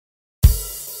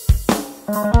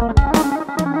When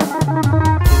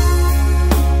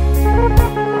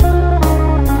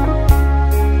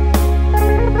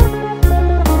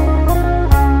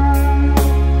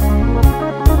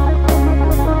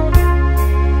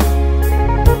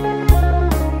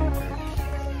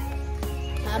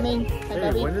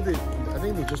did they? I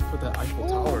think they just put that Eiffel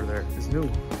Tower there. It's new.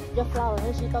 The flower,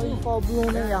 she thought in full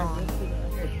bloom now.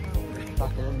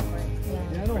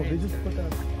 Yeah, no, they just put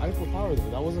that Eiffel Tower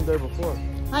there. That wasn't there before.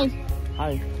 Hi.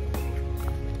 Hi.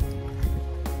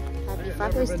 Happy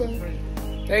Father's Day.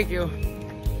 Thank you.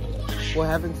 We're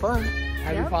having fun.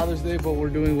 Happy Father's Day, but we're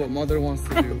doing what Mother wants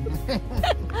to do.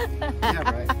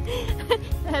 Yeah, right.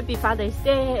 Happy Father's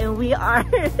Day, and we are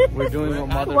We're doing what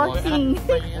Mother wants to do.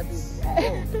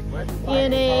 walking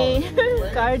in a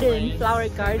garden, flower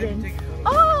garden.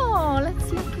 Oh,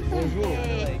 let's look at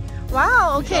that.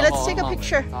 Wow, okay, let's take a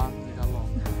picture.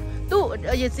 Do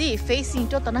you see facing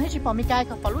to the nahi pa mi kai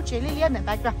ka palu cheli lian na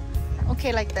background.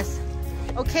 Okay, like this.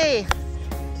 Okay,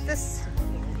 this.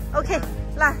 Okay,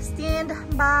 stand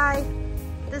by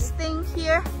this thing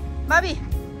here. Bobby,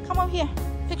 come over here.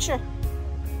 Picture.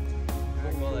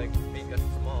 We'll like make it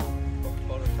small.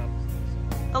 Photoshop.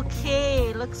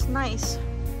 Okay, looks nice.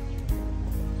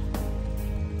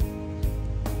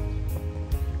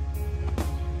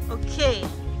 Okay.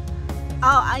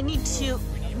 Oh, I need to.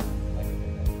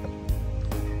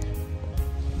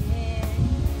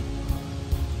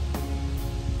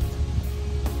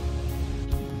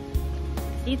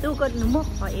 Đi tu có nó mất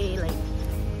khỏi lại.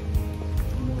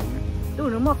 Tu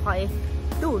nó mất khỏi.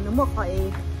 Tu nó mất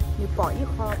khỏi. You bỏ ít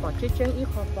kho, bỏ chết chân ít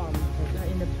kho bỏ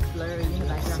in the blur in the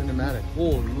background. Cinematic.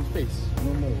 Oh, no face.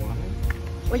 No more water.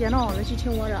 我想弄了去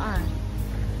听我的啊。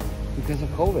 Because of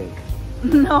COVID.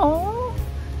 No.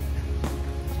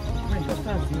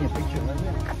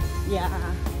 Yeah.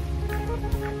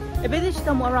 I bet it's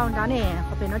still more around down there.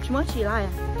 I bet not too much like.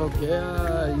 Okay,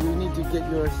 you need to get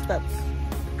your steps.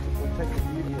 Protect the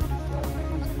beauty of this life.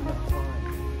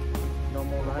 No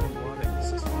more riding water.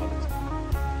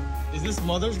 Is this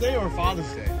Mother's Day or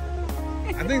Father's Day?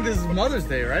 I think this is Mother's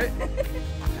Day, right?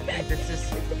 I think this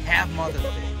is half Mother's Day.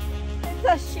 It's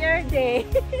a share day.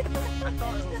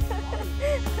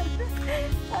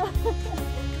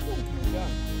 Yeah.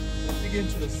 Once you get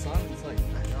into the sun, it's like, I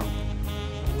know.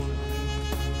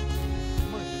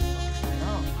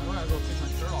 I might as well take my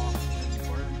shirt off.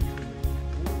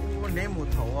 Name will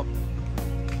throw up.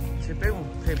 She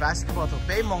play basketball to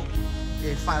play monk.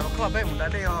 5 o'clock, play monk.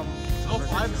 Oh,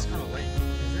 5 is kind of late.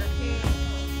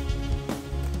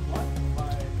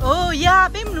 Oh yeah,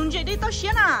 baby, nung jadi tau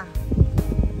sian ah.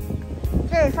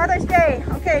 Okay, Father's Day.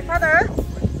 Okay, Father.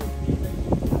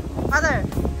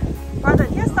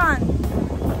 Dear son.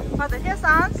 Father, dear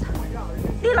sons.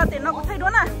 Đi là tiền nó có thay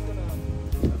đuôn à?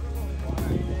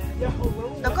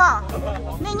 Được không?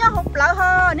 Nên nhớ hộp lỡ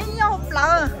hờ, nên nhớ hộp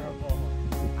lỡ.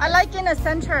 I like in the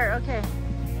center. Okay.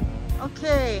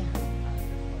 Okay.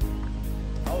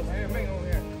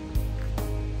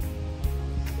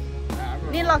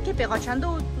 Nên là cái việc họ chẳng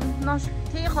đủ nó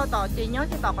thì họ tỏ thì nhớ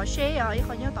thì tỏ có share à, ý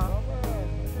họ nhớ tỏ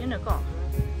nhớ nữa có.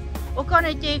 Ô con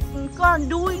này chị con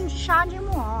doing sáng chứ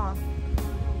mà.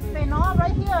 Phải nó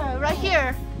right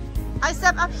here. I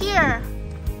step up here.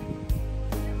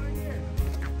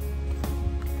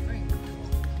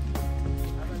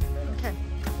 Okay.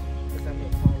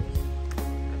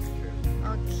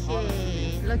 Okay,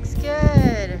 looks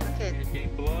good. Okay.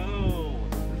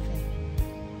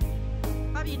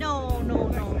 Bobby, no.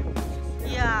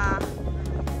 Yeah.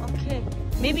 Okay.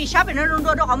 Maybe shopping nó luôn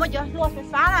đâu có một chỗ lôiไฟ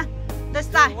ฟ้าnè. This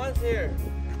side.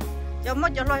 Chỗ một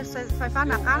chỗ lôiไฟฟ้า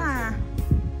nè cá nè.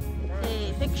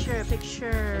 Okay, picture.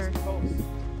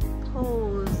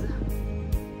 Pose.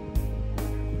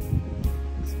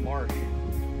 It's March.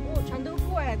 Oh, chẳng đủ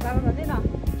vui à, sao mà thế nào?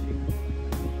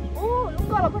 Oh,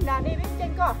 lúc đó là con đàn đi bên trên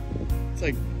cơ. It's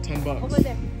like $10. Over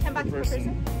there, $10 per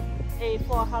person. Hey,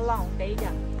 for how long? They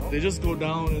just go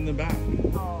down in the back.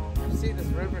 Oh. You see this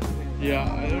river? Yeah,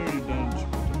 I already done.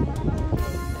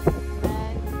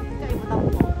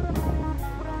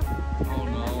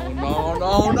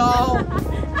 Oh no.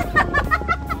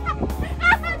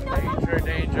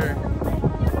 Danger.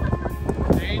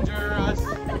 Dangerous.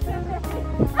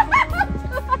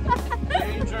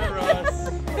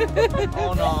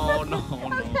 Oh no.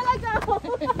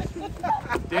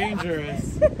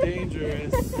 Dangerous.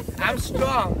 I'm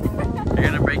strong. You're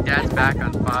gonna break Dad's back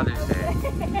on Father's Day. We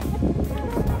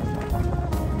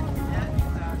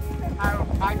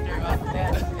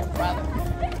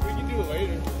can do it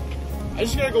later. I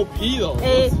just gotta go pee though.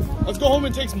 Let's go home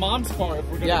and take Mom's car if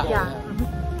we're gonna go. Yeah.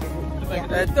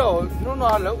 No,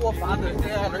 Father's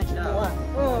Day.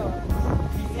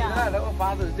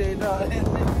 Father's Day. No.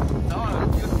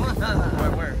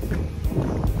 Where?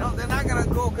 No, they're not gonna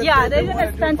go. Yeah, they're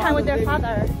gonna spend time with their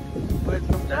father. But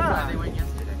they went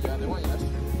yesterday. Yeah, they went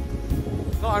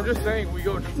yesterday. No, I'm just saying we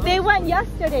go. They went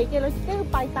yesterday. They went to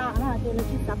Bai Da. Yeah,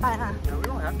 we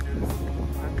don't have to.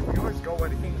 We always go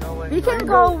when We can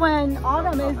go when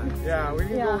autumn is. Yeah, we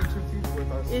can go with 2 people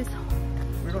with us.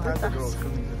 We don't have to go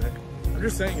swimming today. I'm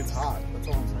just saying it's hot. That's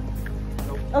all I'm saying.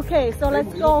 Okay, so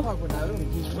let's go.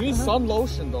 We need sun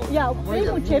lotion though. Yeah,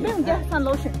 we get sun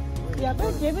lotion. Yeah,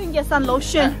 we get sun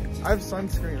lotion. I have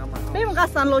sunscreen on my house. We got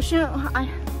sun lotion.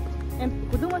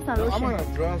 And we do want sun I'm lotion.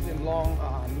 gonna dress in long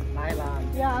nylon.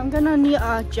 Yeah, I'm gonna need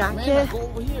a jacket. Go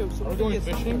over here. So Are we going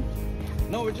fishing?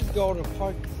 No, we're just going to the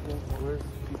park. Where's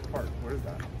the park? Where's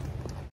that?